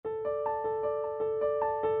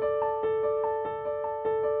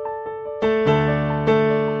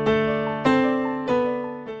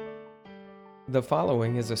The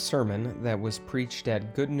following is a sermon that was preached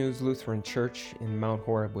at Good News Lutheran Church in Mount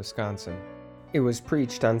Horeb, Wisconsin. It was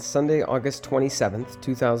preached on Sunday, August 27th,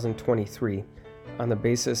 2023, on the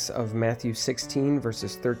basis of Matthew 16,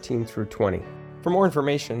 verses 13 through 20. For more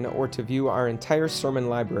information or to view our entire sermon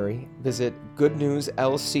library, visit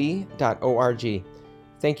goodnewslc.org.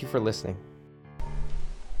 Thank you for listening.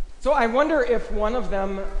 So I wonder if one of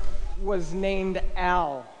them was named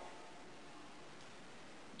Al.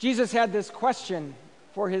 Jesus had this question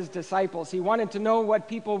for his disciples. He wanted to know what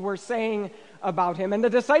people were saying about him. And the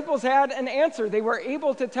disciples had an answer. They were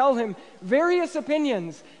able to tell him various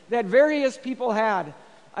opinions that various people had.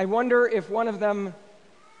 I wonder if one of them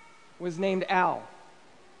was named Al.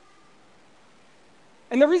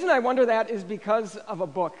 And the reason I wonder that is because of a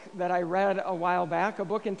book that I read a while back, a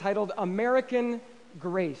book entitled American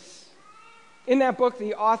Grace. In that book,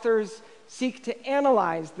 the authors seek to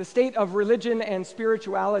analyze the state of religion and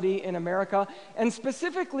spirituality in America, and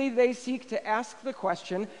specifically they seek to ask the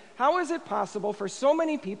question, how is it possible for so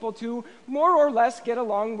many people to more or less get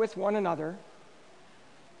along with one another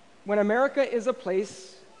when America is a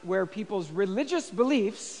place where people's religious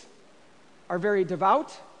beliefs are very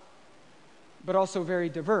devout, but also very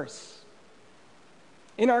diverse?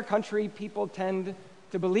 In our country, people tend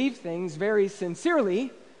to believe things very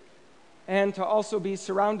sincerely, and to also be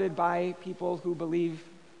surrounded by people who believe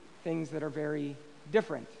things that are very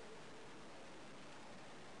different.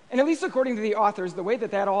 And at least according to the authors, the way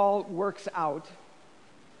that all works out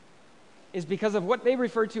is because of what they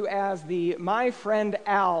refer to as the my friend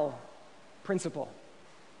Al principle.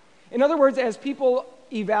 In other words, as people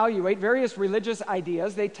evaluate various religious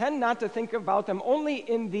ideas, they tend not to think about them only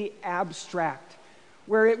in the abstract,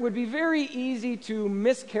 where it would be very easy to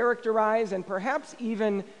mischaracterize and perhaps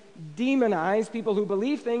even demonize people who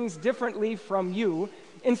believe things differently from you.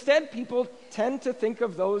 Instead, people tend to think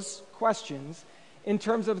of those questions in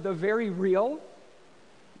terms of the very real,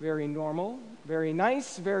 very normal, very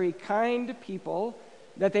nice, very kind people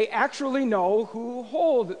that they actually know who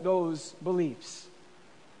hold those beliefs.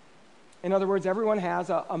 In other words, everyone has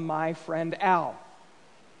a my friend Al.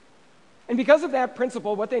 And because of that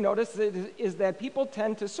principle, what they notice is that people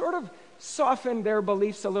tend to sort of soften their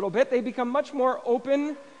beliefs a little bit. They become much more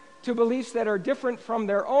open to beliefs that are different from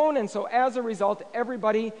their own, and so as a result,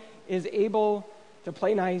 everybody is able to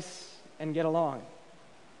play nice and get along.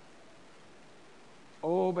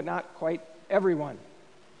 Oh, but not quite everyone.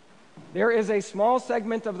 There is a small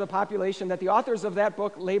segment of the population that the authors of that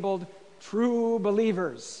book labeled true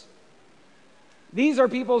believers. These are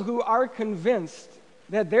people who are convinced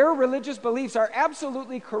that their religious beliefs are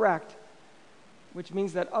absolutely correct, which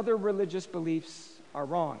means that other religious beliefs are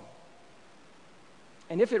wrong.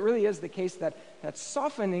 And if it really is the case that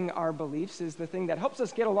softening our beliefs is the thing that helps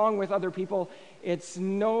us get along with other people, it's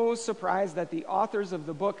no surprise that the authors of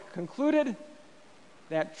the book concluded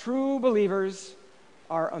that true believers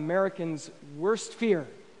are Americans' worst fear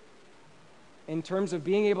in terms of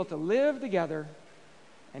being able to live together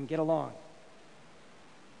and get along.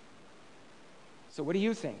 So what do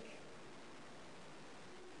you think?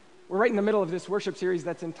 We're right in the middle of this worship series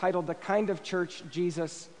that's entitled The Kind of Church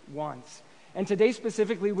Jesus Wants. And today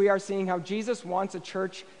specifically, we are seeing how Jesus wants a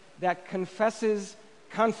church that confesses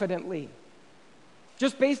confidently.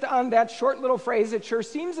 Just based on that short little phrase, it sure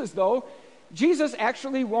seems as though Jesus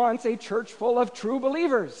actually wants a church full of true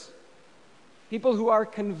believers. People who are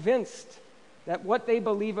convinced that what they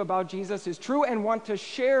believe about Jesus is true and want to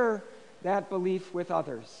share that belief with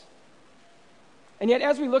others. And yet,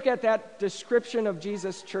 as we look at that description of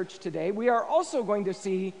Jesus' church today, we are also going to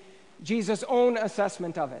see Jesus' own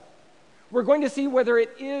assessment of it. We're going to see whether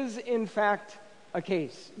it is, in fact, the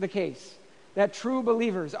case that true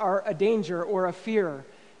believers are a danger or a fear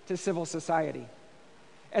to civil society.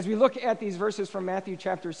 As we look at these verses from Matthew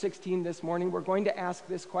chapter 16 this morning, we're going to ask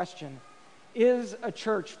this question: is a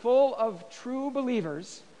church full of true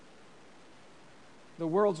believers the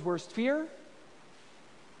world's worst fear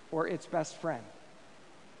or its best friend?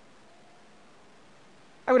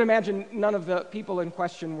 I would imagine none of the people in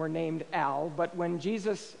question were named Al, but when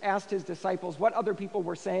Jesus asked his disciples what other people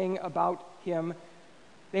were saying about him,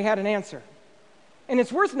 they had an answer. And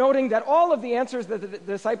it's worth noting that all of the answers that the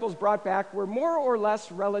disciples brought back were more or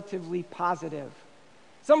less relatively positive.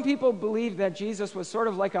 Some people believed that Jesus was sort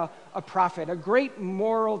of like a prophet, a great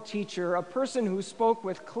moral teacher, a person who spoke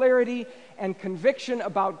with clarity and conviction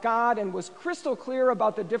about God and was crystal clear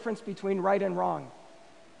about the difference between right and wrong.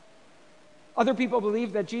 Other people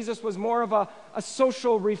believe that Jesus was more of a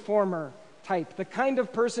social reformer type, the kind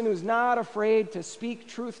of person who's not afraid to speak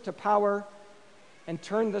truth to power and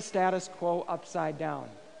turn the status quo upside down.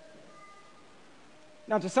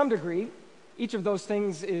 Now, to some degree, Each of those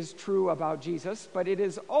things is true about Jesus, but it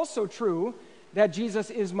is also true that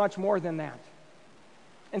Jesus is much more than that.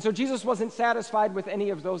 And so Jesus wasn't satisfied with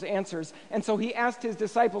any of those answers. And so he asked his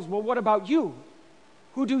disciples, well, what about you?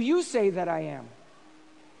 Who do you say that I am?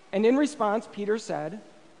 And in response, Peter said,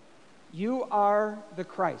 you are the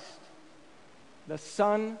Christ, the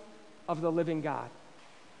Son of the living God.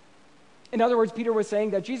 In other words, Peter was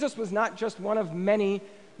saying that Jesus was not just one of many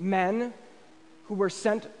men who were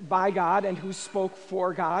sent by God and who spoke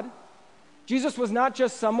for God. Jesus was not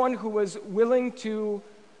just someone who was willing to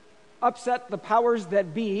upset the powers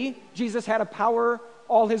that be. Jesus had a power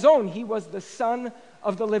all his own. He was the Son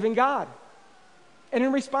of the living God. And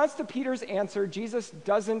in response to Peter's answer, Jesus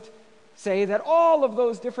doesn't say that all of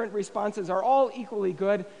those different responses are all equally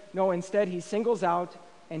good. No, instead, he singles out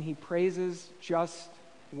and he praises just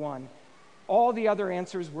one. All the other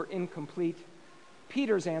answers were incomplete.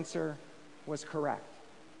 Peter's answer was correct.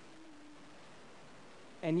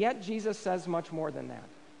 And yet, Jesus says much more than that.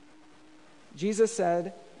 Jesus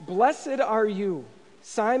said, blessed are you,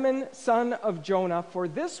 Simon, son of Jonah, for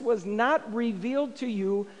this was not revealed to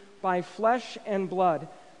you by flesh and blood,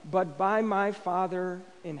 but by my Father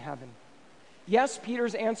in heaven. Yes,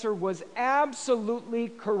 Peter's answer was absolutely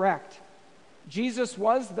correct. Jesus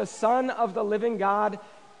was the Son of the living God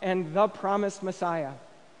and the promised Messiah.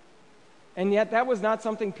 And yet that was not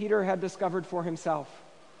something Peter had discovered for himself,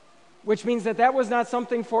 which means that that was not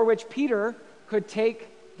something for which Peter could take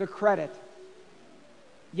the credit.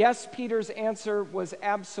 Yes, Peter's answer was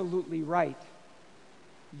absolutely right,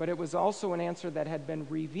 but it was also an answer that had been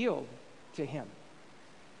revealed to him.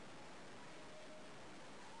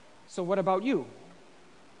 So what about you?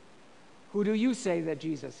 Who do you say that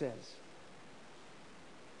Jesus is?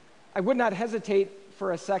 I would not hesitate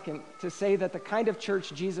for a second to say that the kind of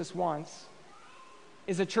church Jesus wants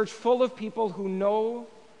is a church full of people who know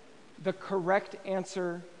the correct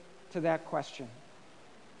answer to that question.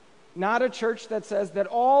 Not a church that says that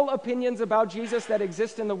all opinions about Jesus that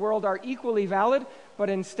exist in the world are equally valid, but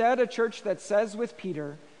instead a church that says with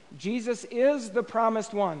Peter, Jesus is the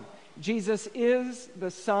promised one. Jesus is the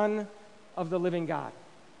Son of the living God.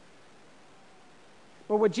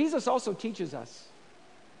 But what Jesus also teaches us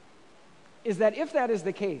is that if that is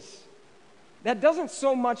the case, that doesn't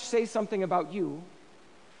so much say something about you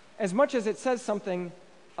as much as it says something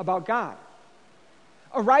about God.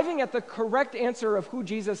 Arriving at the correct answer of who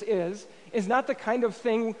Jesus is not the kind of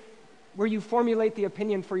thing where you formulate the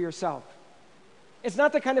opinion for yourself. It's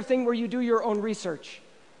not the kind of thing where you do your own research,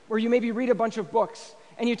 where you maybe read a bunch of books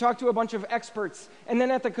and you talk to a bunch of experts, and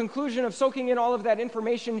then at the conclusion of soaking in all of that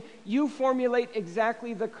information, you formulate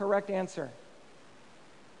exactly the correct answer.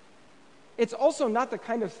 It's also not the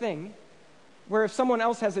kind of thing where if someone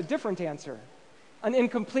else has a different answer, an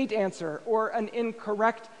incomplete answer, or an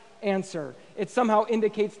incorrect answer, it somehow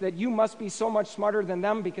indicates that you must be so much smarter than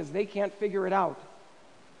them because they can't figure it out.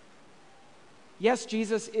 Yes,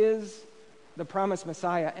 Jesus is the promised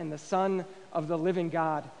Messiah and the Son of the living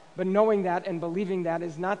God, but knowing that and believing that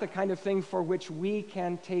is not the kind of thing for which we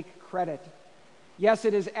can take credit. Yes,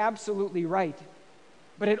 it is absolutely right,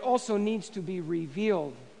 but it also needs to be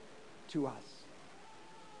revealed to us.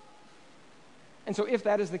 And so if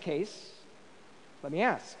that is the case, let me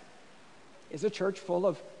ask, is a church full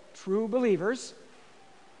of true believers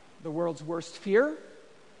the world's worst fear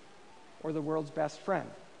or the world's best friend?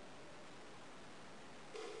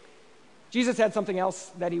 Jesus had something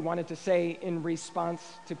else that he wanted to say in response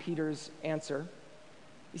to Peter's answer.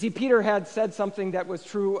 You see, Peter had said something that was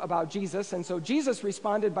true about Jesus, and so Jesus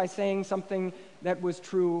responded by saying something that was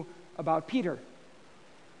true about Peter.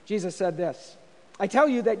 Jesus said this, I tell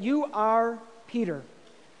you that you are Peter,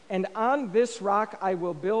 and on this rock I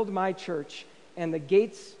will build my church, and the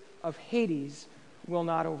gates of Hades will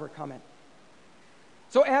not overcome it.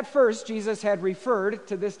 So at first, Jesus had referred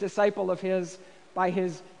to this disciple of his by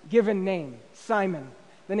his given name, Simon,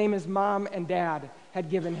 the name his mom and dad had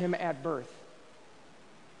given him at birth.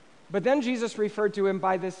 But then Jesus referred to him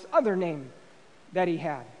by this other name that he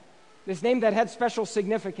had, this name that had special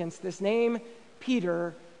significance, this name,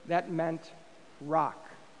 Peter, that meant rock.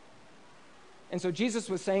 And so Jesus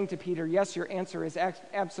was saying to Peter, yes, your answer is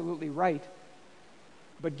absolutely right,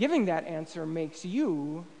 but giving that answer makes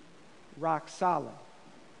you rock solid.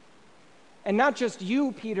 And not just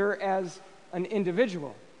you, Peter, as an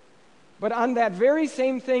individual, but on that very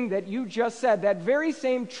same thing that you just said, that very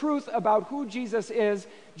same truth about who Jesus is,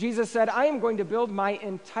 Jesus said, I am going to build my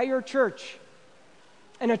entire church.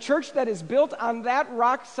 And a church that is built on that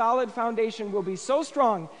rock-solid foundation will be so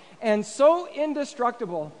strong and so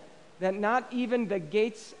indestructible that not even the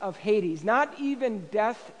gates of Hades, not even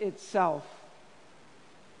death itself,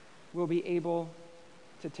 will be able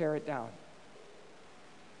to tear it down.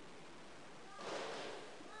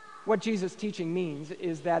 What Jesus' teaching means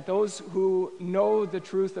is that those who know the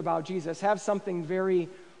truth about Jesus have something very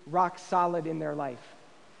rock solid in their life.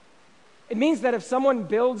 It means that if someone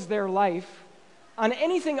builds their life on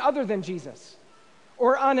anything other than Jesus,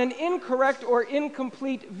 or on an incorrect or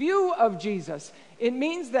incomplete view of Jesus, it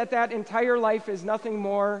means that that entire life is nothing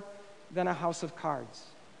more than a house of cards.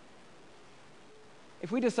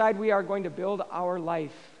 If we decide we are going to build our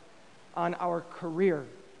life on our career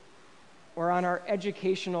or on our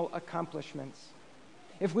educational accomplishments,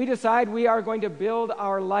 if we decide we are going to build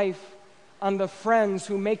our life on the friends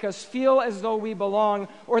who make us feel as though we belong,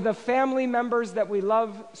 or the family members that we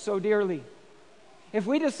love so dearly, if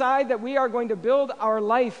we decide that we are going to build our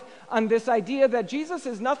life on this idea that Jesus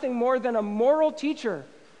is nothing more than a moral teacher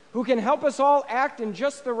who can help us all act in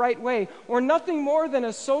just the right way, or nothing more than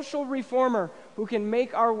a social reformer who can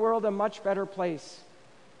make our world a much better place,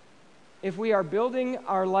 if we are building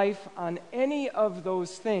our life on any of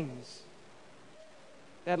those things,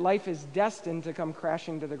 that life is destined to come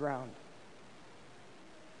crashing to the ground.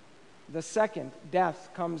 The second death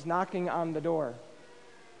comes knocking on the door,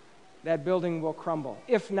 that building will crumble,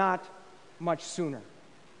 if not much sooner.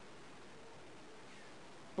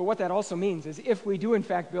 But what that also means is if we do in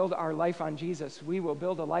fact build our life on Jesus, we will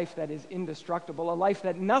build a life that is indestructible, a life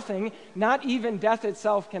that nothing, not even death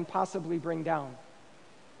itself, can possibly bring down.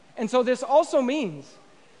 And so this also means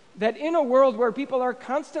that in a world where people are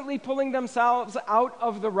constantly pulling themselves out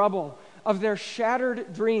of the rubble of their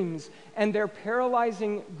shattered dreams and their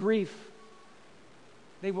paralyzing grief,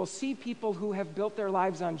 they will see people who have built their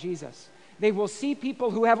lives on Jesus. They will see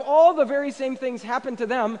people who have all the very same things happen to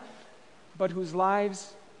them, but whose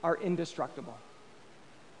lives are indestructible.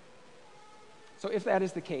 So if that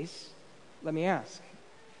is the case, let me ask,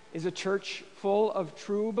 is a church full of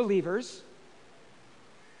true believers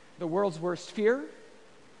the world's worst fear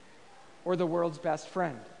or the world's best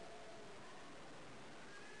friend?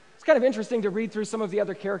 It's kind of interesting to read through some of the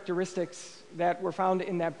other characteristics that were found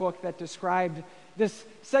in that book that described this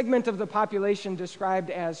segment of the population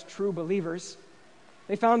described as true believers.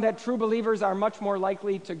 They found that true believers are much more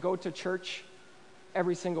likely to go to church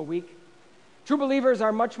every single week. True believers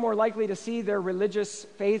are much more likely to see their religious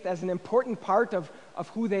faith as an important part of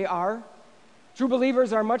who they are. True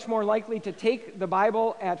believers are much more likely to take the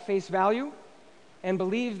Bible at face value and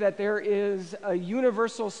believe that there is a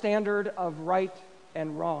universal standard of right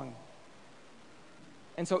and wrong.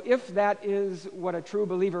 And so if that is what a true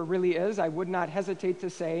believer really is, I would not hesitate to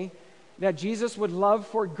say that Jesus would love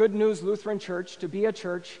for Good News Lutheran Church to be a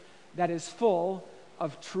church that is full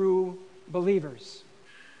of true believers.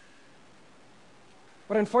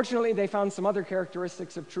 But unfortunately, they found some other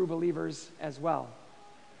characteristics of true believers as well.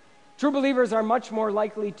 True believers are much more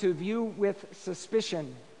likely to view with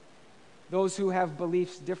suspicion those who have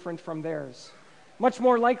beliefs different from theirs, much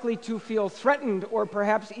more likely to feel threatened or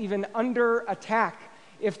perhaps even under attack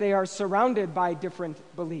if they are surrounded by different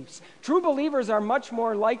beliefs. True believers are much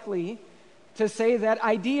more likely to say that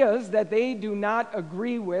ideas that they do not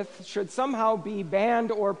agree with should somehow be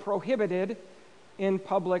banned or prohibited in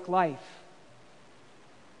public life.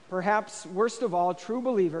 Perhaps worst of all, true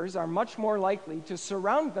believers are much more likely to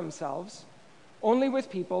surround themselves only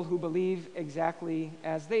with people who believe exactly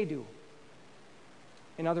as they do.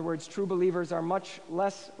 In other words, true believers are much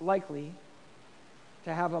less likely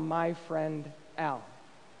to have a my friend Al.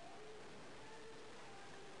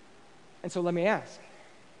 And so let me ask,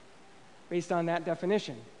 based on that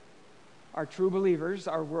definition, are true believers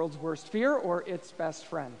our world's worst fear or its best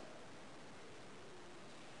friend?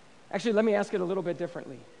 Actually, let me ask it a little bit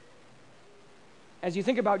differently. As you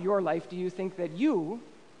think about your life, do you think that you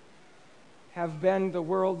have been the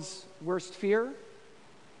world's worst fear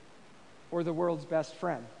or the world's best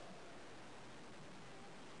friend?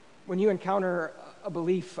 When you encounter a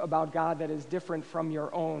belief about God that is different from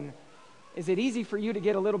your own, is it easy for you to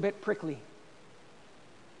get a little bit prickly?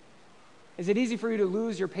 Is it easy for you to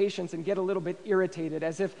lose your patience and get a little bit irritated,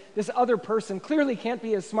 as if this other person clearly can't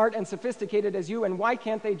be as smart and sophisticated as you, and why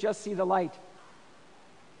can't they just see the light?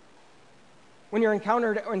 When you're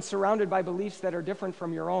encountered and surrounded by beliefs that are different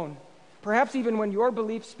from your own, perhaps even when your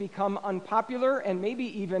beliefs become unpopular and maybe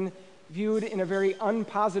even viewed in a very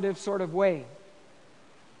unpositive sort of way,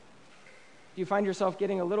 do you find yourself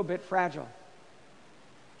getting a little bit fragile?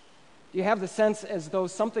 Do you have the sense as though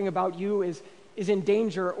something about you is in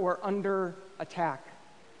danger or under attack?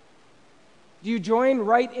 Do you join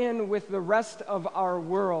right in with the rest of our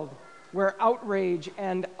world, where outrage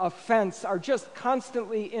and offense are just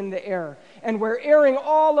constantly in the air, and where airing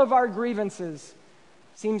all of our grievances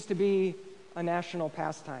seems to be a national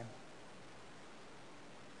pastime?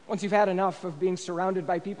 Once you've had enough of being surrounded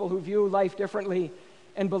by people who view life differently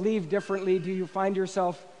and believe differently, do you find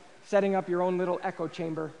yourself setting up your own little echo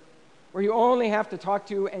chamber where you only have to talk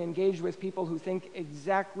to and engage with people who think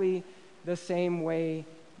exactly the same way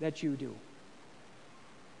that you do?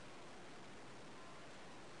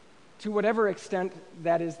 To whatever extent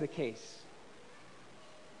that is the case,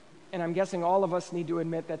 and I'm guessing all of us need to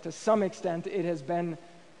admit that to some extent it has been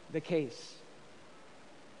the case,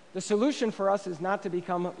 the solution for us is not to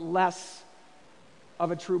become less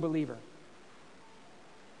of a true believer.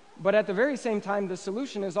 But at the very same time, the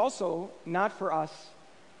solution is also not for us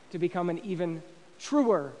to become an even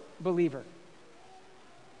truer believer.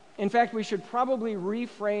 In fact, we should probably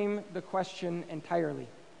reframe the question entirely.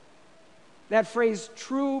 That phrase,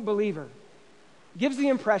 true believer, gives the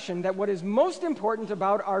impression that what is most important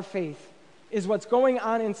about our faith is what's going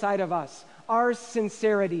on inside of us, our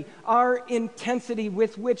sincerity, our intensity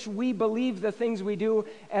with which we believe the things we do,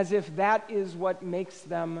 as if that is what makes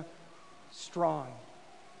them strong.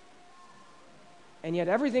 And yet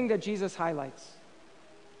everything that Jesus highlights,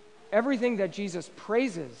 everything that Jesus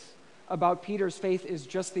praises about Peter's faith is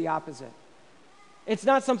just the opposite. It's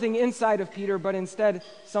not something inside of Peter, but instead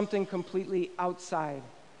something completely outside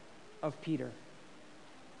of Peter.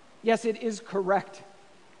 Yes, it is correct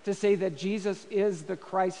to say that Jesus is the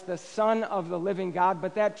Christ, the Son of the living God,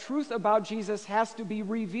 but that truth about Jesus has to be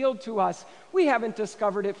revealed to us. We haven't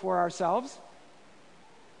discovered it for ourselves,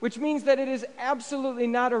 which means that it is absolutely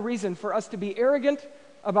not a reason for us to be arrogant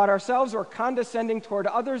about ourselves or condescending toward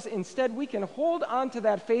others. Instead, we can hold on to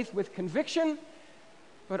that faith with conviction,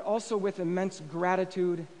 but also with immense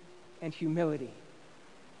gratitude and humility.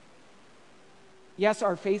 Yes,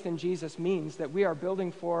 our faith in Jesus means that we are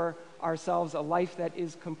building for ourselves a life that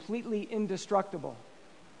is completely indestructible.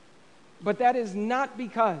 But that is not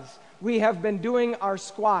because we have been doing our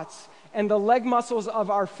squats and the leg muscles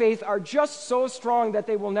of our faith are just so strong that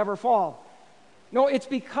they will never fall. No, it's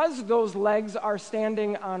because those legs are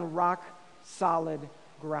standing on rock-solid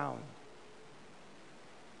ground.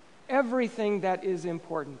 Everything that is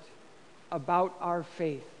important about our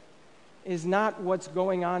faith is not what's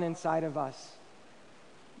going on inside of us,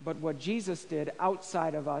 but what Jesus did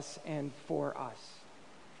outside of us and for us.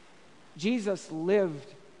 Jesus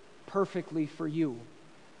lived perfectly for you.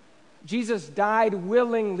 Jesus died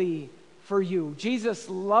willingly for you. Jesus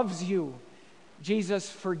loves you. Jesus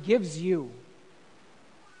forgives you.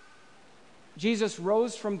 Jesus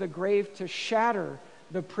rose from the grave to shatter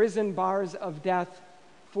the prison bars of death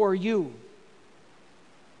for you.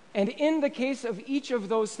 And in the case of each of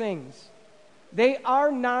those things, they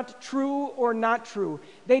are not true or not true.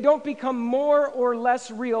 They don't become more or less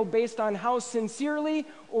real based on how sincerely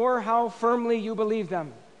or how firmly you believe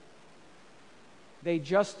them. They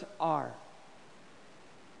just are.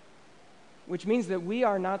 Which means that we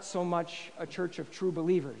are not so much a church of true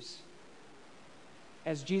believers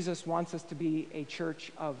as Jesus wants us to be a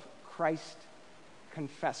church of Christ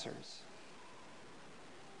confessors.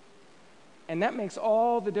 And that makes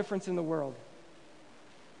all the difference in the world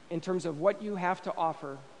in terms of what you have to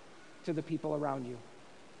offer to the people around you.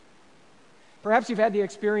 Perhaps you've had the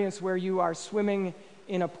experience where you are swimming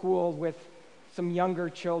in a pool with some younger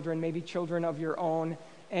children, maybe children of your own,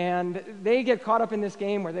 and they get caught up in this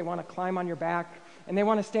game where they want to climb on your back and they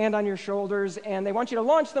want to stand on your shoulders and they want you to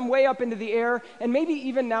launch them way up into the air, and maybe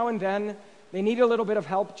even now and then they need a little bit of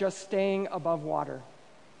help just staying above water.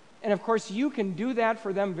 And of course, you can do that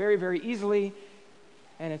for them very, very easily,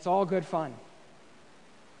 and it's all good fun.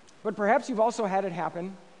 But perhaps you've also had it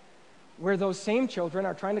happen where those same children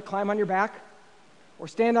are trying to climb on your back or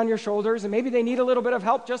stand on your shoulders, and maybe they need a little bit of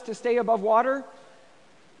help just to stay above water,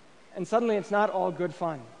 and suddenly it's not all good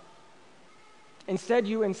fun. Instead,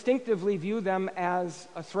 you instinctively view them as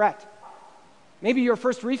a threat. Maybe your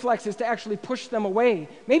first reflex is to actually push them away.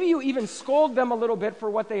 Maybe you even scold them a little bit for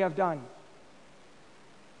what they have done.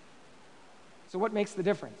 So what makes the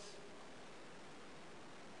difference?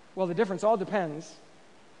 Well, the difference all depends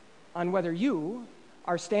on whether you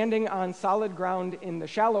are standing on solid ground in the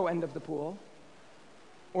shallow end of the pool,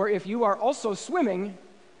 or if you are also swimming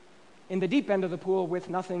in the deep end of the pool with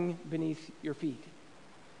nothing beneath your feet.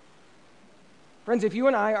 Friends, if you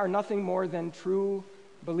and I are nothing more than true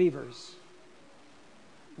believers,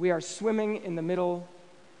 we are swimming in the middle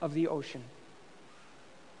of the ocean.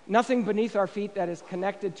 Nothing beneath our feet that is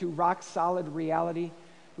connected to rock-solid reality,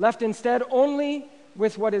 left instead only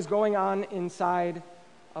with what is going on inside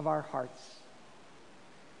of our hearts.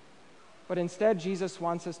 But instead, Jesus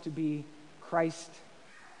wants us to be Christ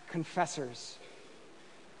confessors.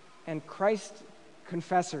 And Christ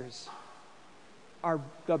confessors are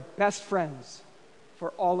the best friends for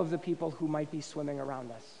all of the people who might be swimming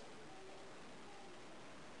around us.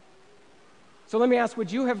 So let me ask,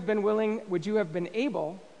 would you have been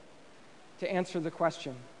able to answer the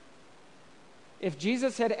question? If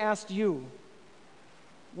Jesus had asked you,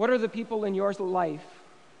 what are the people in your life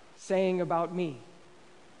saying about me?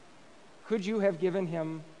 Could you have given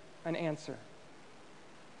him an answer?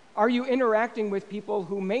 Are you interacting with people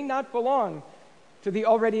who may not belong to the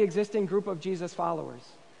already existing group of Jesus followers?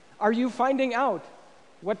 Are you finding out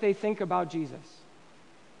what they think about Jesus?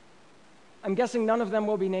 I'm guessing none of them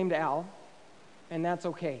will be named Al, and that's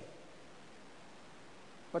okay.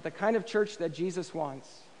 But the kind of church that Jesus wants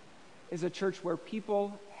is a church where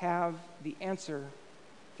people have the answer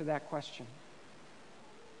to that question.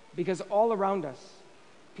 Because all around us,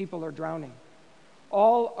 people are drowning.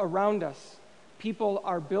 All around us, people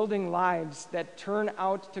are building lives that turn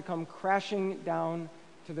out to come crashing down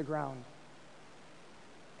to the ground.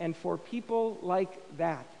 And for people like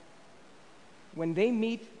that, when they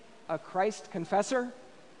meet a Christ confessor,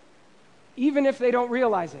 even if they don't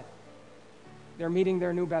realize it, they're meeting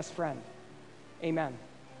their new best friend. Amen.